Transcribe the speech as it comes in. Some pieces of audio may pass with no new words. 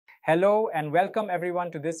Hello and welcome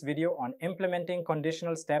everyone to this video on implementing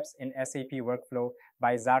conditional steps in SAP Workflow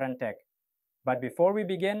by ZaranTech. But before we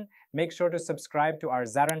begin, make sure to subscribe to our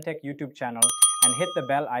ZaranTech YouTube channel and hit the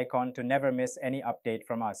bell icon to never miss any update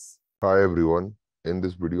from us. Hi everyone. In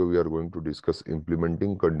this video, we are going to discuss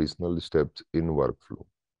implementing conditional steps in workflow.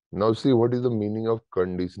 Now see what is the meaning of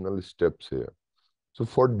conditional steps here. So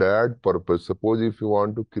for that purpose, suppose if you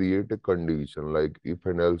want to create a condition like if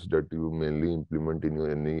and else that you mainly implement in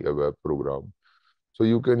any web program. So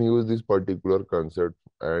you can use this particular concept,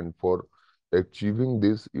 and for achieving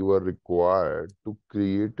this, you are required to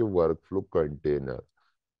create a workflow container.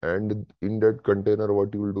 And in that container,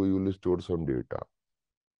 what you will do, you will store some data.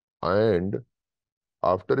 And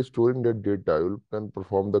after storing that data, you can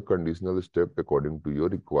perform the conditional step according to your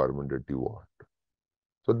requirement that you want.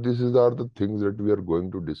 So these are the things that we are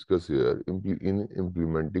going to discuss here in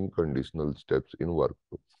implementing conditional steps in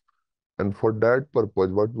workflow. And for that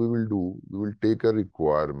purpose, what we will do, we will take a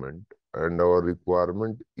requirement, and our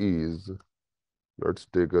requirement is, let's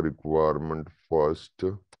take a requirement first.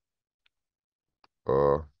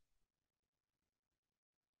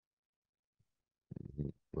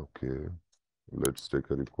 Okay, let's take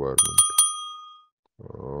a requirement.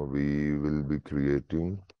 We will be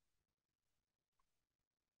creating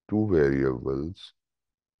two variables.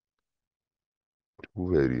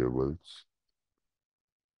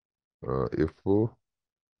 If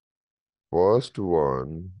first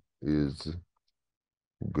one is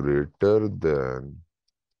greater than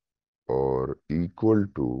or equal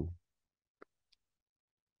to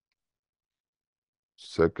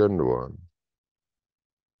second one,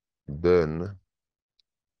 then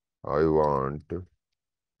I want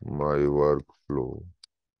my workflow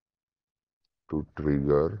to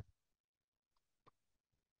trigger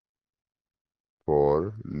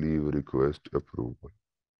for leave request approval.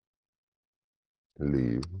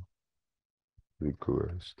 Leave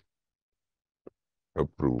request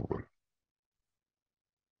approval.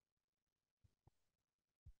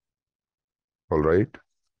 All right.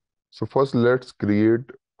 So first, let's create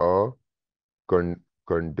a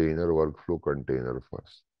container, workflow container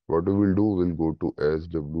first. What we will do, we'll go to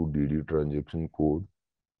SWDD transaction code,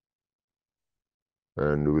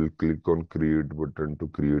 and we'll click on create button to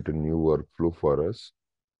create a new workflow for us.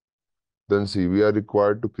 Then see, we are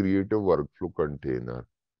required to create a workflow container.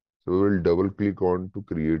 So we will double click on to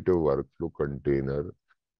create a workflow container.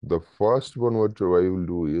 The first one what I will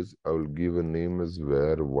do is I will give a name as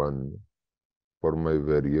var1 for my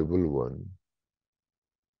variable one,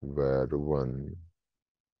 var1,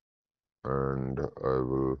 and I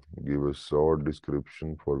will give a short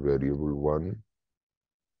description for variable one,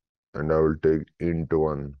 and I will take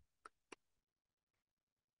int1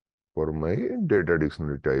 for my data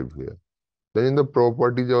dictionary type here. Then in the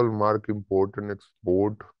properties, I will mark import and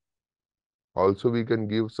export. Also, we can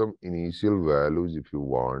give some initial values if you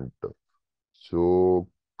want. So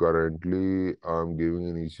currently, I'm giving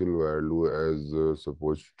initial value as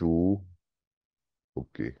suppose 2.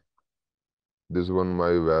 Okay. This one my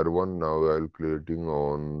var1. Now I'll creating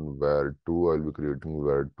on var2. I'll be creating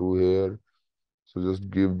var2 here. So just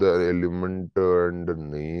give the element and the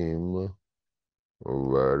name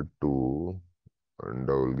var2, and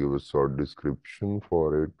I will give a short description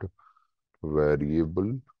for it,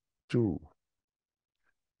 variable 2.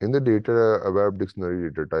 In the data web dictionary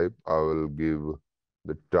data type, I will give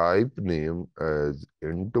the type name as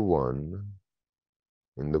int1.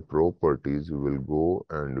 In the properties, we will go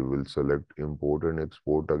and we will select import and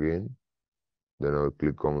export again. Then I will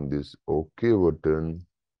click on this OK button.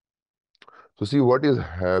 So see what is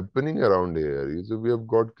happening around here is we have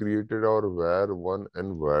got created our var1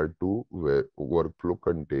 and var2 workflow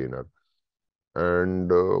container.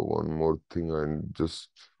 And one more thing, I just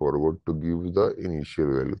forgot to give the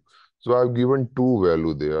initial value. So I've given 2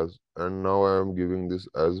 value there, and now I am giving this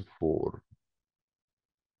as 4.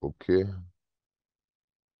 Okay.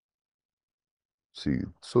 See,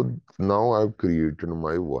 so now I've created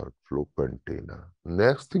my workflow container.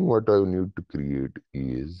 Next thing what I need to create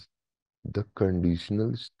is the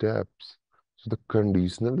conditional steps. So the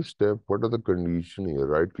conditional step, what are the condition here?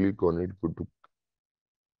 Right click on it, go to,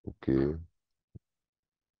 okay.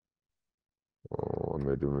 Oh, I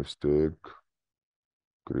made a mistake.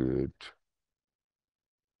 Create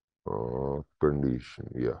condition.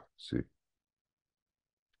 Yeah, see.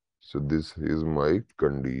 So this is my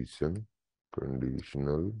conditional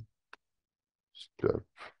step.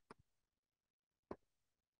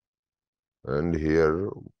 And here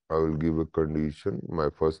I will give a condition. My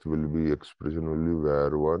first will be expression will be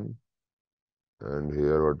var1. And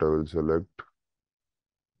here what I will select,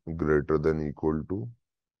 greater than equal to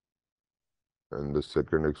And the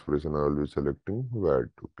second expression I will be selecting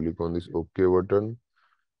VAT2. Click on this OK button.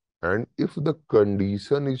 And if the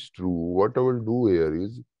condition is true, what I will do here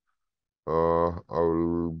is I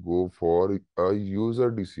will go for a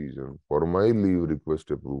user decision for my leave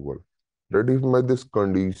request approval. That if this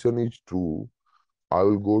condition is true, I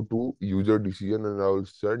will go to user decision and I will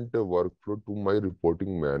send a workflow to my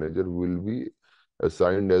reporting manager who will be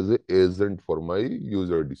assigned as an agent for my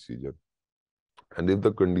user decision. And if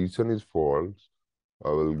the condition is false, I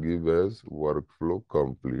will give as workflow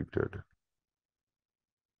completed.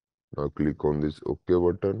 Now click on this OK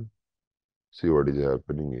button. See what is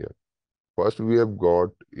happening here. First we have got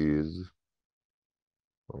is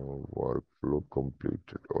workflow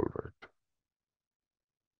completed. All right.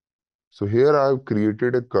 So here I have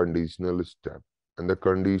created a conditional step, and the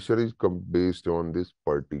condition is based on this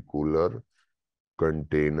particular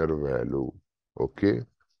container value. Okay.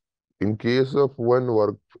 In case of when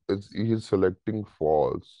work he is selecting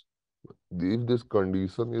false, if this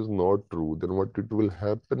condition is not true, then what it will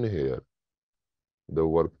happen here? The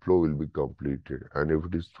workflow will be completed. And if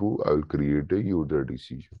it is true, I will create a user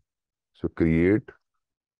decision. So create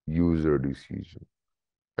user decision.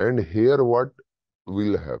 And here what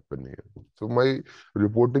will happen here? So my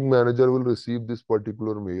reporting manager will receive this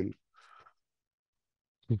particular mail.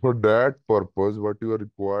 For that purpose, what you are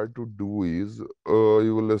required to do is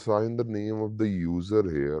you will assign the name of the user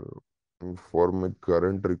here. For my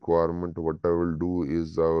current requirement, what I will do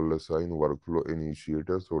is I will assign workflow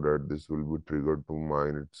initiator so that this will be triggered to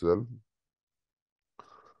mine itself.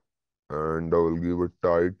 And I will give a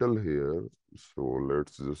title here. So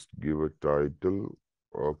let's just give a title,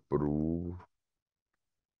 approve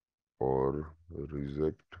or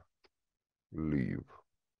reject leave.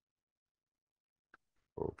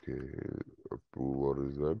 Okay, approve or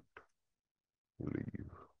reject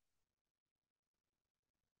leave.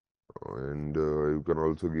 And you can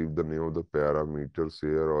also give the name of the parameters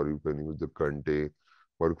here, or you can use the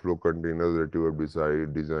workflow containers that you have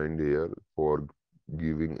designed here for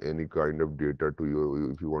giving any kind of data to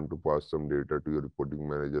your, if you want to pass some data to your reporting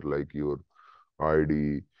manager, like your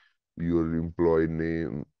ID, your employee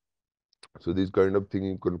name. So this kind of thing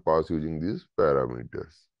you can pass using these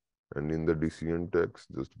parameters. And in the decision text,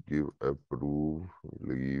 just give approve,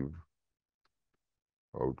 leave,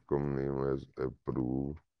 outcome name as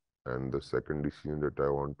approve. And the second decision that I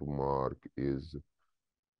want to mark is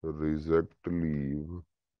reject leave.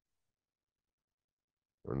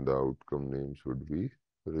 And the outcome name should be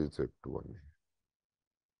reject one.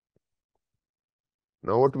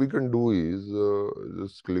 Now what we can do is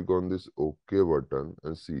just click on this OK button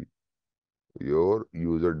and see your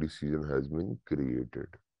user decision has been created.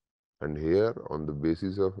 And here, on the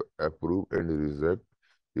basis of approve and reject,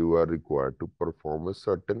 you are required to perform a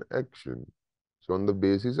certain action. So on the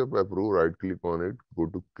basis of approve, right click on it, go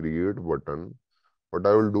to create button. What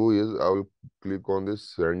I will do is I will click on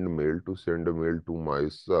this send mail to send a mail to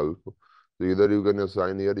myself. So either you can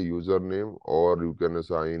assign here a username or you can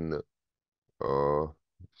assign,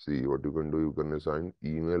 see what you can do, you can assign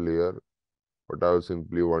email here. But I will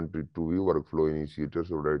simply want it to be workflow initiator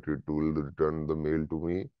so that it will return the mail to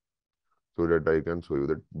me, so that I can show you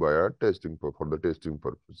that via testing for the testing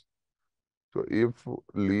purpose. So if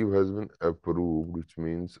leave has been approved, which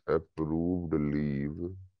means approved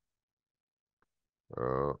leave,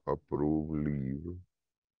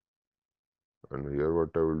 and here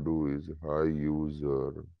what I will do is hi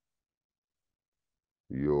user,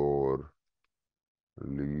 your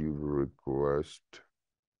leave request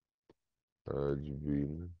has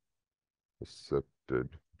been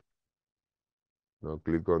accepted. Now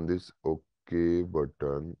click on this OK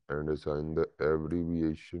button and assign the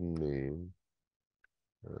abbreviation name,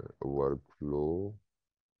 workflow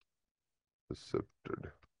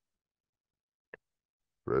accepted.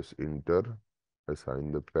 Press enter,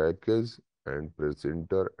 assign the package, and press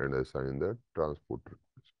enter and assign the transport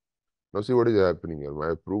request. Now see what is happening here. My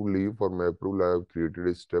approve leave, for my approval, I have created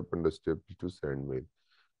a step, and the step is to send mail.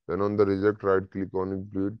 Then on the reject, right click on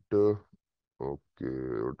it. Okay,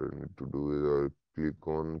 what I need to do is I'll click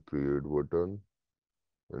on create button,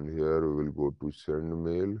 and here we will go to send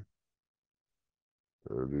mail,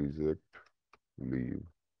 reject leave.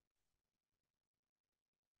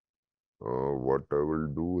 What I will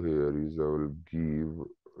do here is I will give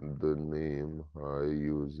the name hi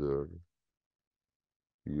user,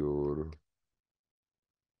 your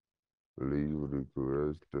leave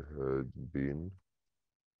request has been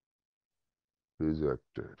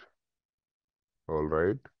rejected. All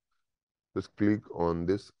right, just click on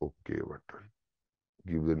this OK button.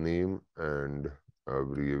 Give the name and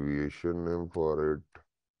abbreviation name for it.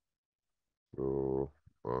 So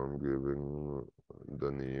I'm giving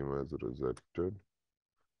the name as rejected,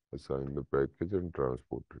 assign the package and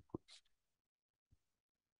transport request.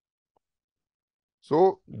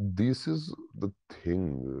 So this is the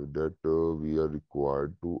thing that we are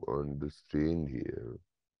required to understand here.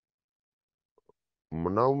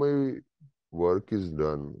 Now my work is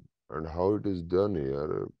done, and how it is done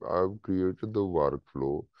here, I've created the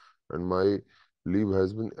workflow and my leave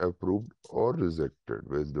has been approved or rejected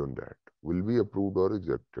based on that. Will be approved or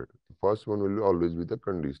rejected. The first one will always be the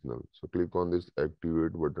conditional. So click on this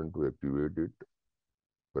activate button to activate it.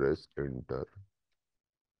 Press enter.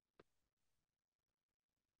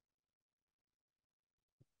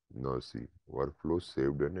 Now see, workflow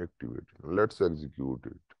saved and activated. Let's execute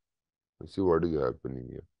it and see what is happening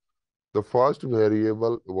here. The first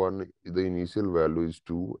variable one, the initial value is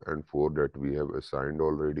 2 and 4 that we have assigned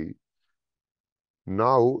already.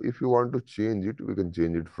 Now, if you want to change it, we can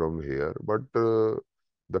change it from here. But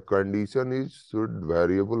the condition is should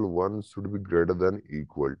variable 1 should be greater than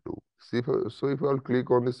equal to. See so if I'll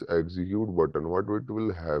click on this execute button, what it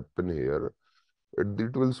will happen here?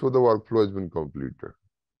 It will show the workflow has been completed.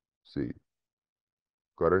 See,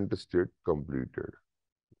 current state completed.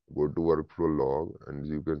 Go to workflow log and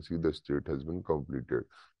you can see the state has been completed.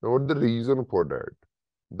 Now, what the reason for that?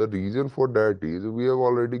 The reason for that is we have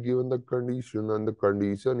already given the condition, and the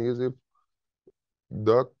condition is if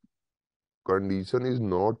the condition is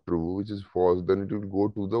not true, which is false, then it will go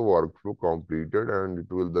to the workflow completed and it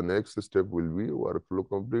will the next step will be workflow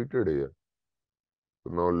completed here.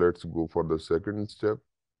 So now let's go for the second step.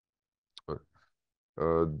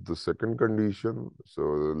 The second condition, so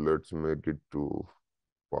let's make it to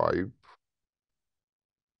 5.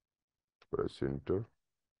 Press enter.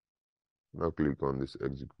 Now click on this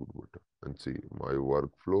execute button and see my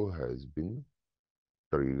workflow has been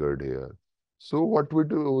triggered here. So what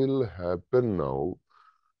will happen now?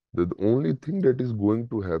 The only thing that is going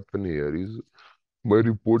to happen here is my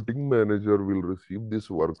reporting manager will receive this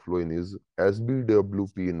workflow in his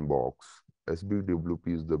SBWP inbox. SBWP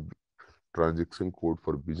is the transaction code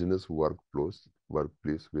for business workplace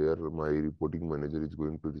where my reporting manager is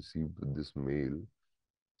going to receive this mail.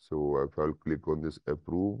 So if I'll click on this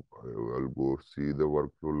approve, I'll go see the workflow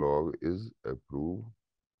log is approved.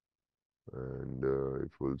 And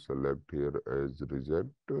if we'll select here as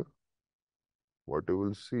reject, what you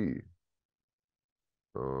will see,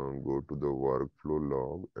 go to the workflow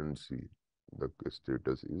log and see the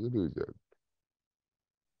status is reject.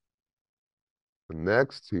 The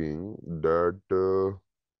next thing that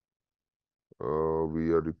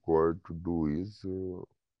we are required to do is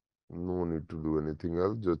no need to do anything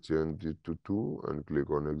else, just change it to 2 and click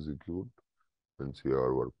on execute and see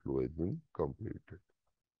our workflow has been completed.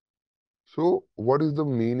 So what is the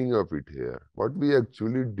meaning of it here? What we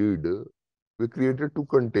actually did, we created 2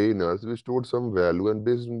 containers, we stored some value, and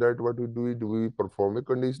based on that what we do is we perform a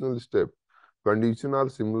conditional step. Condition are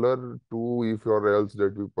similar to if or else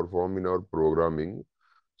that we perform in our programming.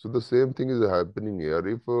 So the same thing is happening here.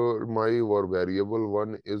 If my or variable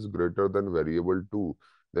 1 is greater than variable 2,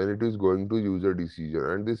 then it is going to user decision,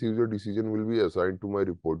 and this user decision will be assigned to my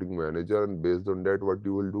reporting manager, and based on that what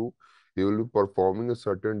you will do, he will be performing a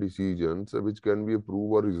certain decisions which can be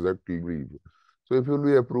approved or reject leave. So if you will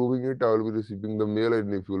be approving it, I will be receiving the mail,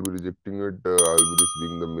 and if you will be rejecting it, I will be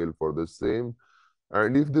receiving the mail for the same.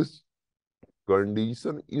 And if this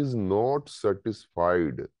condition is not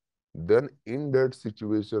satisfied, then in that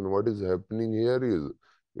situation, what is happening here is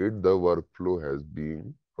the workflow has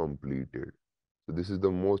been completed. So this is the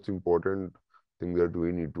most important thing that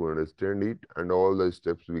we need to understand it, and all the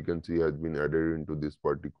steps we can see has been added into this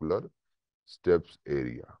particular steps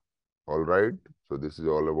area. All right. So this is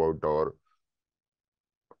all about our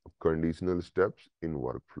conditional steps in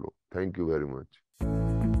workflow. Thank you very much.